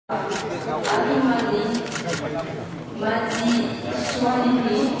Alimani, Mati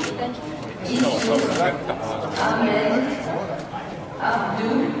Swahili, Isu, Ahmed,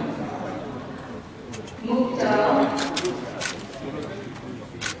 Abdul, Mukhtar,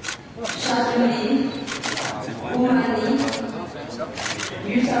 Shaduli, Umani,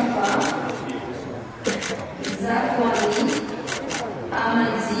 Yusafa, Zakwani,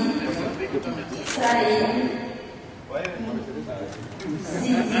 Amadi, Saïd,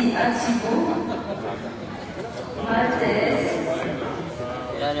 Sidi Atibo, Maltese.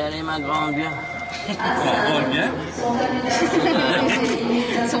 Allez, ma grande bien. Hassan, bien. son candidature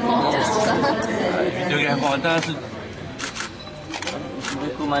Je te regarde. Le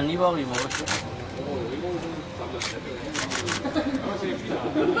commandant va arriver.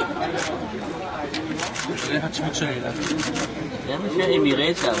 Ya monsieur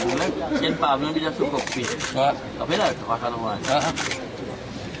Emirates là, vous-même, c'est le pavillon qui a ce cockpit. Ouais. Après là, tu vas faire le voir.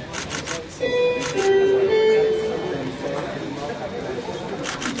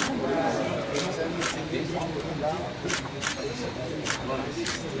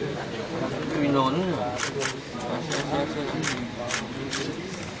 Une onde.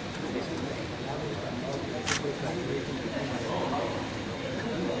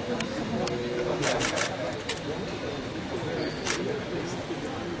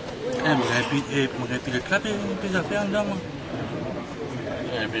 M'aurait pu le clap et puis affaires dedans, moi.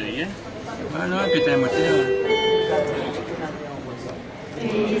 Il n'y a plus rien. Ah non, puis t'as un moitié là. Il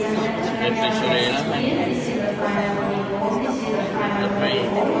fait soleil là,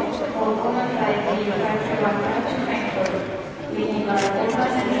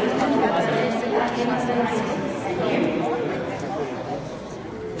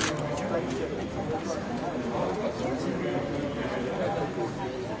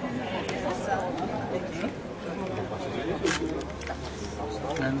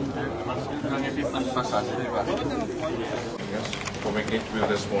 for making it with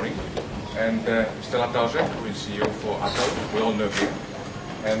this morning. And Stella Tarjek, who is CEO for Atal, we all know him.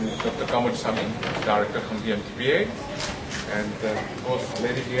 And Dr. Kamud Sami, director from the MTBA. And of course,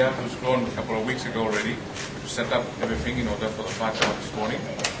 Lady Dia, who's flown a couple of weeks ago already to set up everything in order for the flight out this morning.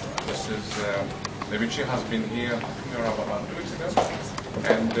 This is, Levici has been here around about 2 weeks ago.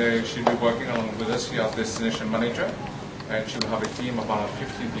 And she'll be working along with us here as destination manager. And she'll have a team of about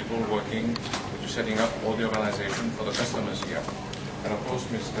 15 people working to setting up all the organization for the customers here. And of course,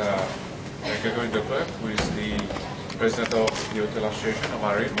 Mr. Gregory Declerc, who is the president of the Hotel Association of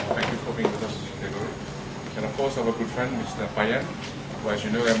Ireland. Thank you for being with us, Gregory. And of course, our good friend, Mr. Payan, who, as you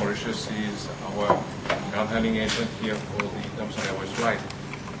know, Ile Maurice is our ground handling agent here for the Thomson Airways flight.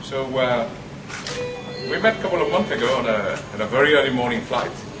 So we met a couple of months ago on a very early morning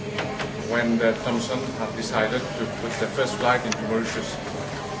flight, when Thomson had decided to put the first flight into Mauritius.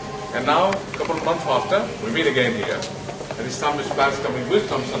 And now, a couple of months after, we meet again here. And this time this flight's coming with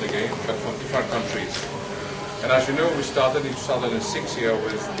Thomson again, but from different countries. And as you know, we started in 2006 here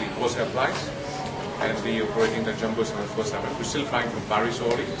with the Corsair flights, and the operating the Jumbo 747. We're still flying from Paris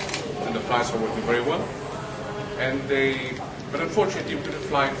only, and the flights are working very well. But unfortunately, we couldn't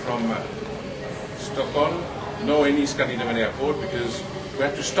fly from Stockholm, nor any Scandinavian airport, because we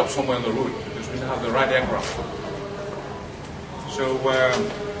had to stop somewhere on the route because we didn't have the right aircraft. So,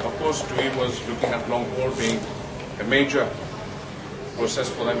 of course, TUI was looking at long haul being a major process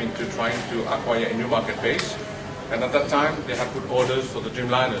for them into trying to acquire a new market base. And at that time, they had put orders for the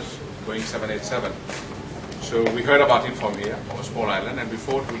Dreamliners, Boeing 787. So we heard about it from here, from a small island, and we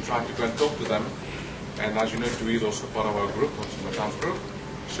thought we'd try to go and talk to them. And as you know, TUI is also part of our group, also Matan's group.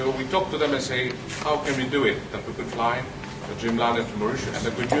 So we talked to them and say, how can we do it, that we could fly the Dreamliner to Mauritius? And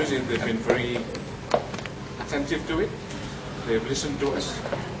the good news is they've been very attentive to it. They've listened to us.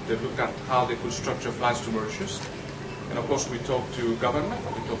 They've looked at how they could structure flights to Mauritius. And of course, we talked to government,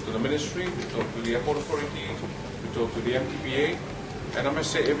 we talked to the ministry, we talked to the airport authority, we talked to the MTBA. And I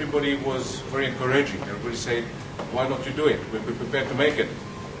must say, everybody was very encouraging. Everybody said, why don't you do it? We'll be prepared to make it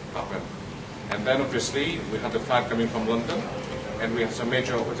happen. And then obviously, we had the flight coming from London, and we had some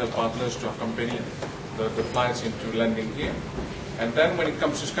major hotel partners to accompany the flights into landing here. And then when it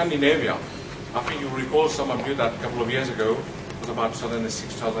comes to Scandinavia, I think you recall, some of you, that a couple of years ago, it was about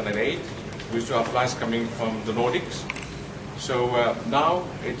 2006, 2008, we used to have flights coming from the Nordics. So now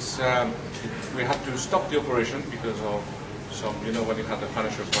we had to stop the operation because of some, when you had the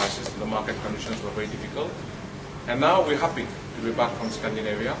financial crisis, the market conditions were very difficult. And now we're happy to be back from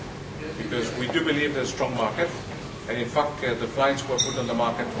Scandinavia because we do believe there's a strong market. And in fact, the flights were put on the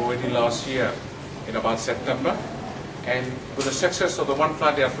market already last year in about September. And with the success of the one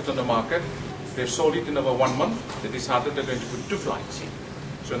flight they have put on the market, they've sold it in over 1 month. They decided they're going to put 2 flights.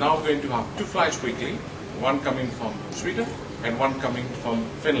 So now we're going to have 2 flights weekly, one coming from Sweden and one coming from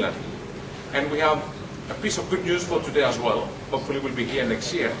Finland. And we have a piece of good news for today as well. Hopefully we'll be here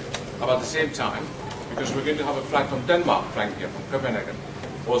next year about the same time, because we're going to have a flight from Denmark flying here, from Copenhagen,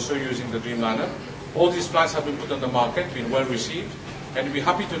 also using the Dreamliner. All these flights have been put on the market, been well received, and we're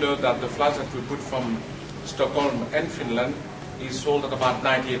happy to know that the flights that we put from Stockholm and Finland is sold at about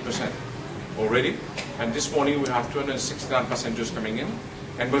 98% already. And this morning we have 269 passengers coming in,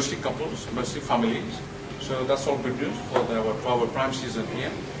 and mostly couples, mostly families. So that's all good news for our prime season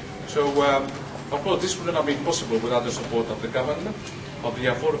here. So of course this wouldn't have been possible without the support of the government, of the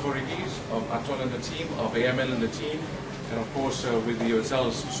airport authorities, of Aton and the team, of AML and the team, and of course with the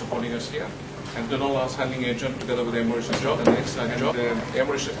hotels supporting us here. And Donald, as handling agent, together with the Ile Maurice job, and the excellent job. The Ile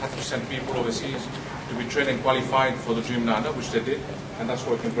Maurice had to send people overseas to be trained and qualified for the Dreamliner, which they did, and that's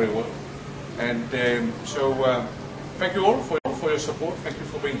working very well. And thank you all for your support. Thank you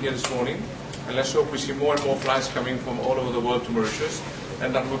for being here this morning. And let's hope we see more and more flights coming from all over the world to Mauritius.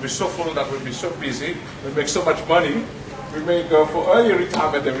 And that will be so full, that will be so busy, we'll make so much money, we may go for early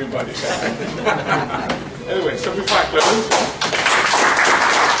retirement, everybody. Anyway, so before I close,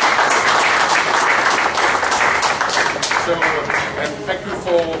 and thank you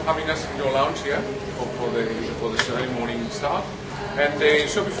for having us in your lounge here for this early morning start. And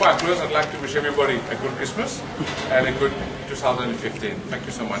so before I close, I'd like to wish everybody a good Christmas and a good 2015. Thank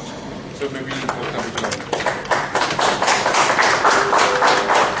you so much. So maybe we'll come to you.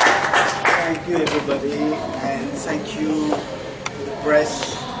 Thank you, everybody, and thank you to the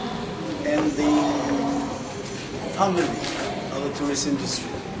press and the family of the tourist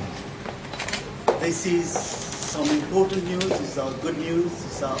industry. This is some important news, this is our good news,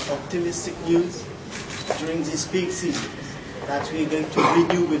 this is our optimistic news during this peak season that we are going to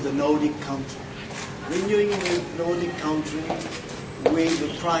renew with the Nordic country. Renewing with Nordic country with the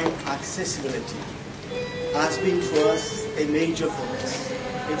prime accessibility has been for us a major focus.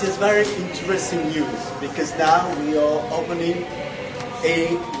 It is very interesting news because now we are opening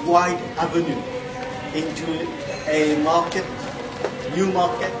a wide avenue into a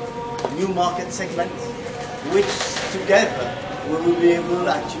new market segment, which together we will be able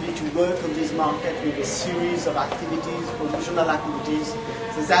actually to work on this market with a series of activities, promotional activities,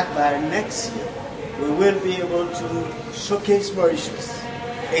 so that by next year we will be able to showcase Mauritius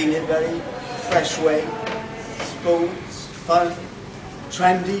in a very fresh way, sports, fun,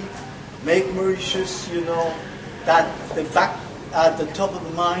 trendy, make Mauritius, that the back at the top of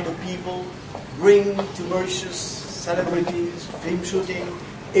the mind of people, bring to Mauritius celebrities, film shooting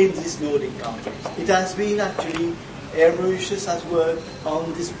in these Nordic countries. It has been actually, Air Mauritius has worked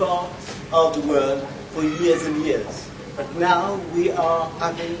on this part of the world for years and years. But now we are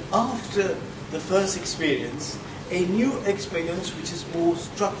having, after the first experience, a new experience which is more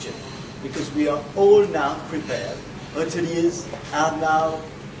structured, because we are all now prepared. Hoteliers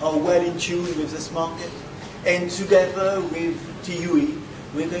are well in tune with this market, and together with TUE,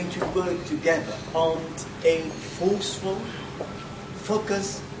 we're going to work together on a forceful,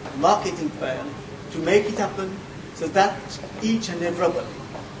 focused marketing plan to make it happen, so that each and everybody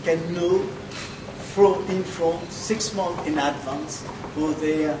can know in front 6 months in advance for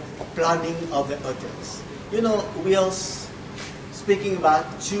their planning of the hotels. We are speaking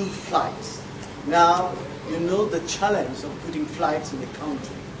about 2 flights. Now, the challenge of putting flights in the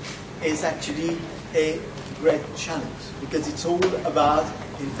country is actually a great challenge, because it's all about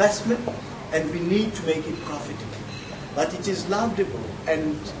investment and we need to make it profitable. But it is laudable,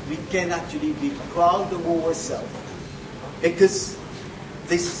 and we can actually be proud of ourselves, because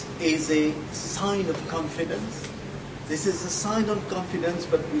this is a sign of confidence. This is a sign of confidence,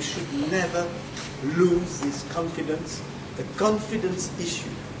 but we should never lose this confidence. The confidence issue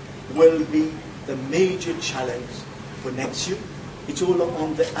will be the major challenge for next year. It's all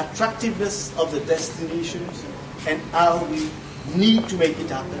on the attractiveness of the destinations and how we need to make it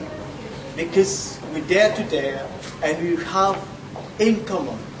happen, because we dare to dare, and we have in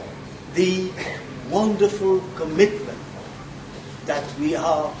common the wonderful commitment that we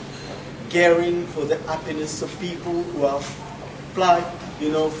are caring for the happiness of people who have flight,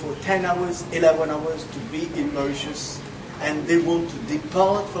 for 10 hours, 11 hours to be in Mauritius, and they want to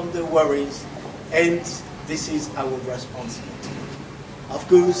depart from their worries, and this is our responsibility. Of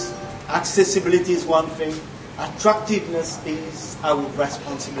course, accessibility is one thing, attractiveness is our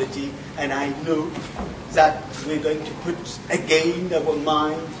responsibility, and I know that we're going to put again our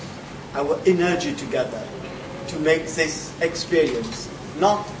mind, our energy together to make this experience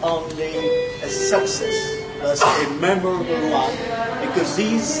not only a success, but a memorable one, because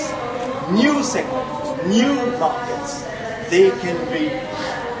these new segments, new markets, they can be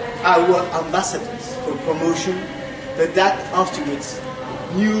our ambassadors for promotion, but that afterwards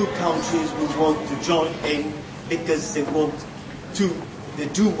new countries will want to join in because they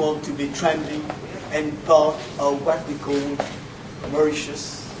do want to be trending and part of what we call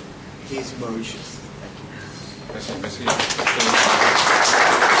Mauritius is Mauritius. Merci, merci. So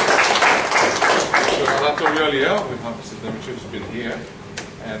as I told you earlier, we have Mrs. Demetriou who's been here,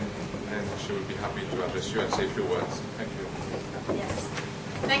 and she will be happy to address you and say a few words. Thank you. Yes.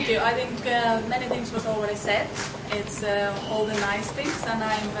 Thank you. I think many things was already said. It's all the nice things, and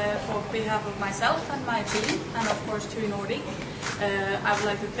I'm for behalf of myself and my team, and of course TUI Nordic, I would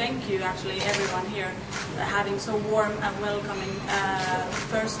like to thank you, actually everyone here, having so warm and welcoming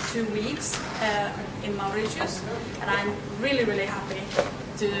first 2 weeks in Mauritius, and I'm really happy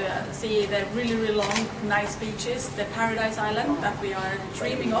to see the really long, nice beaches, the Paradise Island that we are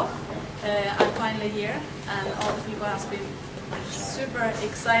dreaming of. I'm finally here, and all the people have been super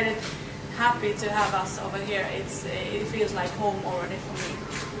excited, happy to have us over here. It feels like home already for me.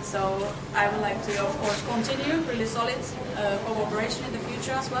 So I would like to, of course, continue really solid cooperation in the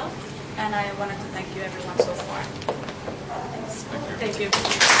future as well. And I wanted to thank you everyone so far. Thanks. Thank you.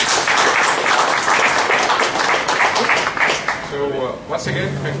 So once again,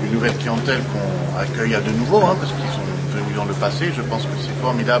 Une nouvelle clientèle qu'on accueille à de nouveau, parce qu'ils sont venus dans le passé. Je pense que c'est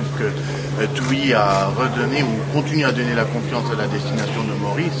formidable que TUI a redonné ou continue à donner la confiance à la destination de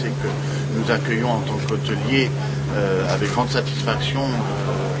Maurice et que nous accueillons en tant qu'hôtelier avec grande satisfaction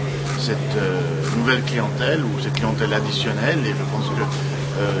cette nouvelle clientèle ou cette clientèle additionnelle, et je pense que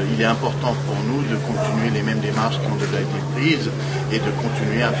il est important pour nous de continuer les mêmes démarches qui ont déjà été prises et de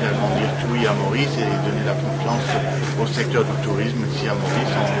continuer à faire grandir TUI à Maurice et donner la confiance au secteur du tourisme ici à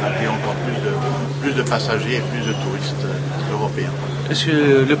Maurice en accueillant encore plus de passagers et plus de touristes européens. Est-ce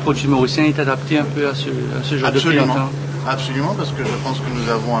que le produit mauricien est adapté un peu à ce genre de clientèle? Absolument, parce que je pense que nous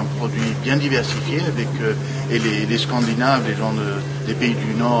avons un produit bien diversifié avec et les Scandinaves, les gens des pays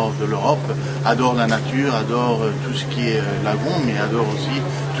du nord de l'Europe adorent la nature, adorent tout ce qui est lagon, mais adorent aussi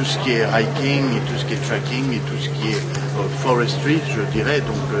tout ce qui est hiking et tout ce qui est trekking et tout ce qui est forestry, je dirais.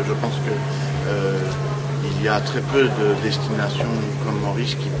 Donc je pense que il y a très peu de destinations comme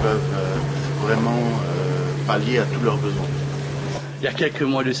Maurice qui peuvent vraiment pallier à tous leurs besoins. Il y a quelques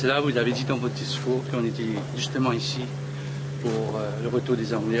mois de cela, vous avez dit dans votre discours qu'on était justement ici pour le retour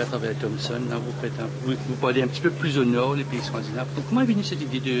des Anglais à travers Thomson. Là, vous parlez un petit peu plus au nord, les pays scandinaves. Donc, comment est venue cette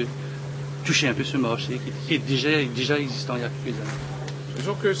idée de toucher un peu ce marché qui est déjà existant il y a quelques années?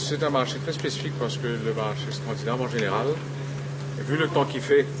 Disons que c'est un marché très spécifique parce que le marché scandinave en général, vu le temps qu'il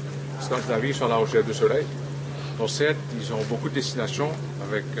fait, les Scandinaves sont à la recherche de soleil. Donc certes, ils ont beaucoup de destinations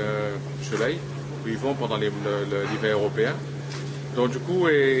avec du soleil où ils vont pendant l'hiver européen. Donc du coup,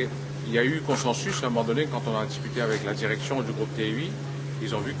 il y a eu consensus à un moment donné quand on a discuté avec la direction du groupe TUI.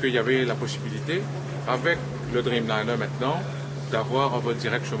 Ils ont vu qu'il y avait la possibilité, avec le Dreamliner maintenant, d'avoir un vol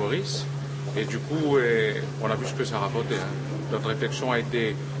direct sur Maurice. Et du coup, on a vu ce que ça rapportait. Notre réflexion a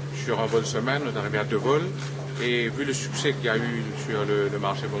été sur un vol semaine, on est arrivé à 2 vols. Et vu le succès qu'il y a eu sur le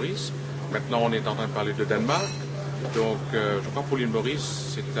marché Maurice, maintenant on est en train de parler de Danemark. Donc je crois que pour l'île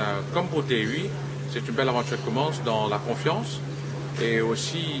Maurice, comme pour TUI, c'est une belle aventure qui commence dans la confiance. Et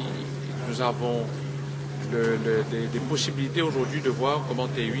aussi, nous avons des possibilités aujourd'hui de voir comment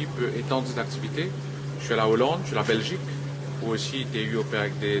TUI peut étendre ses activités sur la Hollande, sur la Belgique, où aussi TUI opère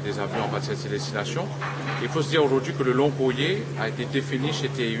avec des avions en bas de cette destination. Il faut se dire aujourd'hui que le long courrier a été défini chez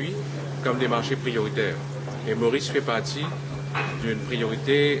TUI comme des marchés prioritaires. Et Maurice fait partie d'une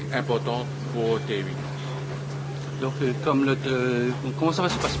priorité importante pour TUI. Donc, comment ça va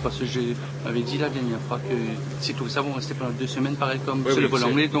se passer? Parce que je m'avais dit la dernière fois que ces touristes vont rester pendant 2 semaines, pareil comme sur le vol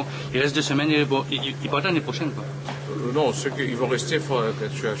anglais. Donc, il reste 2 semaines et bon, ils partent l'année prochaine, quoi. Non, ils vont rester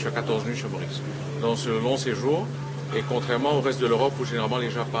sur 14 nuits sur Maurice. Dans ce long séjour, et contrairement au reste de l'Europe où généralement les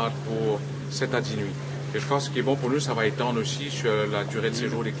gens partent pour 7 à 10 nuits. Et je pense que ce qui est bon pour nous, ça va étendre aussi sur la durée de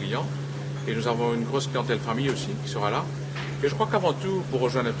séjour des clients. Et nous avons une grosse clientèle famille aussi qui sera là. Et je crois qu'avant tout, pour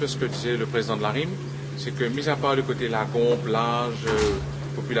rejoindre un peu ce que disait le président de la RIM, c'est que, mis à part le côté lagon, plage,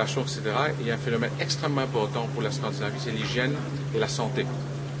 population, etc., il y a un phénomène extrêmement important pour la Scandinavie, c'est l'hygiène et la santé.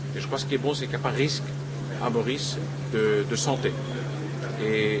 Et je crois que ce qui est bon, c'est qu'il n'y a pas de risque à Maurice de santé.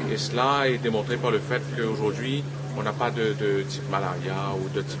 Et cela est démontré par le fait qu'aujourd'hui, on n'a pas de type malaria ou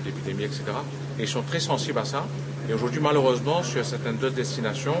de type d'épidémie, etc. Et ils sont très sensibles à ça. Et aujourd'hui, malheureusement, sur certaines autres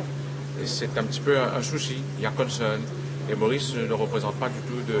destinations, c'est un petit peu un souci. Il y a concern. Et Maurice ne représente pas du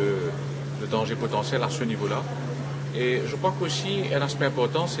tout de danger potentiel à ce niveau-là. Et je crois qu'aussi, un aspect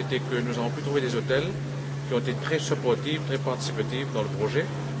important, c'était que nous avons pu trouver des hôtels qui ont été très supportifs, très participatifs dans le projet.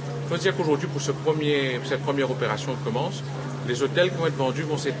 Il faut dire qu'aujourd'hui, pour cette première opération qui commence, Les hôtels qui vont être vendus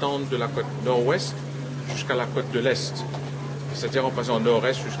vont s'étendre de la côte nord-ouest jusqu'à la côte de l'est. C'est-à-dire en passant au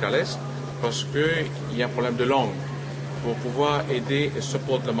nord-est jusqu'à l'est, parce qu'il y a un problème de langue. Pour pouvoir aider et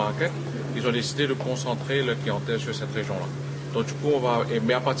support le market, ils ont décidé de concentrer leur clientèle sur cette région-là. Donc du coup,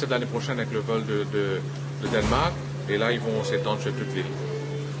 mais à partir de l'année prochaine avec le vol de Danemark, et là, ils vont s'étendre sur toute l'île.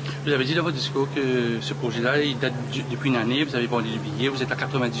 Vous avez dit dans votre discours que ce projet-là, il date depuis une année, vous avez vendu des billets, vous êtes à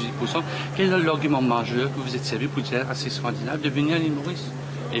 98%. Quel est l'argument majeur que vous êtes servi pour dire à ces Scandinaves de venir à l'île Maurice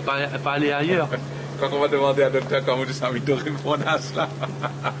et pas aller ailleurs? Quand on va demander à docteur comment vous avez de répondre à cela.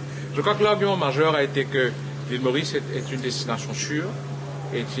 Je crois que l'argument majeur a été que l'île Maurice est une destination sûre,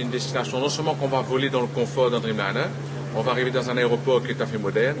 est une destination non seulement qu'on va voler dans le confort d'un Dreamliner, on va arriver dans un aéroport qui est tout à fait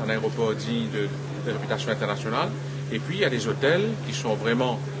moderne, un aéroport digne de réputation internationale, et puis il y a des hôtels qui sont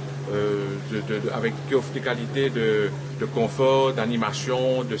vraiment qui offrent des qualités de confort,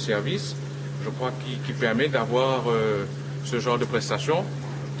 d'animation, de service, je crois qui permet d'avoir ce genre de prestations.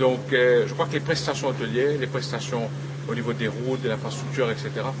 Donc je crois que les prestations hôtelières, les prestations au niveau des routes, de l'infrastructure, etc.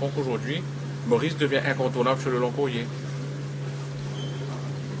 font qu'aujourd'hui, Maurice devient incontournable sur le long courrier.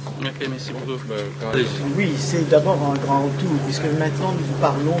 Ok, merci beaucoup. Oui, c'est d'abord un grand retour, puisque maintenant nous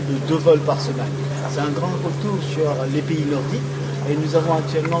parlons de 2 vols par semaine. C'est un grand retour sur les pays nordiques, et nous avons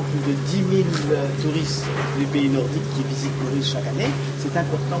actuellement plus de 10 000 touristes des pays nordiques qui visitent Maurice chaque année. C'est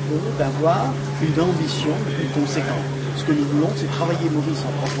important pour nous d'avoir une ambition plus conséquente. Ce que nous voulons, c'est travailler Maurice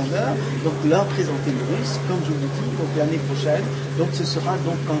en profondeur, donc leur présenter Maurice, comme je vous dis, donc l'année prochaine. Donc ce sera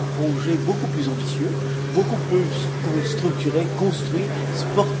donc un projet beaucoup plus ambitieux, beaucoup plus structuré, construit,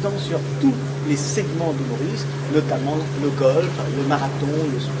 portant sur tous les segments de Maurice, notamment le golf, le marathon,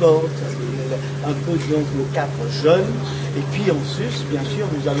 le sport, un peu donc le cadre jeune. Et puis en sus, bien sûr,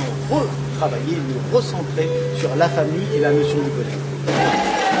 nous allons retravailler, nous recentrer sur la famille et la notion du collège.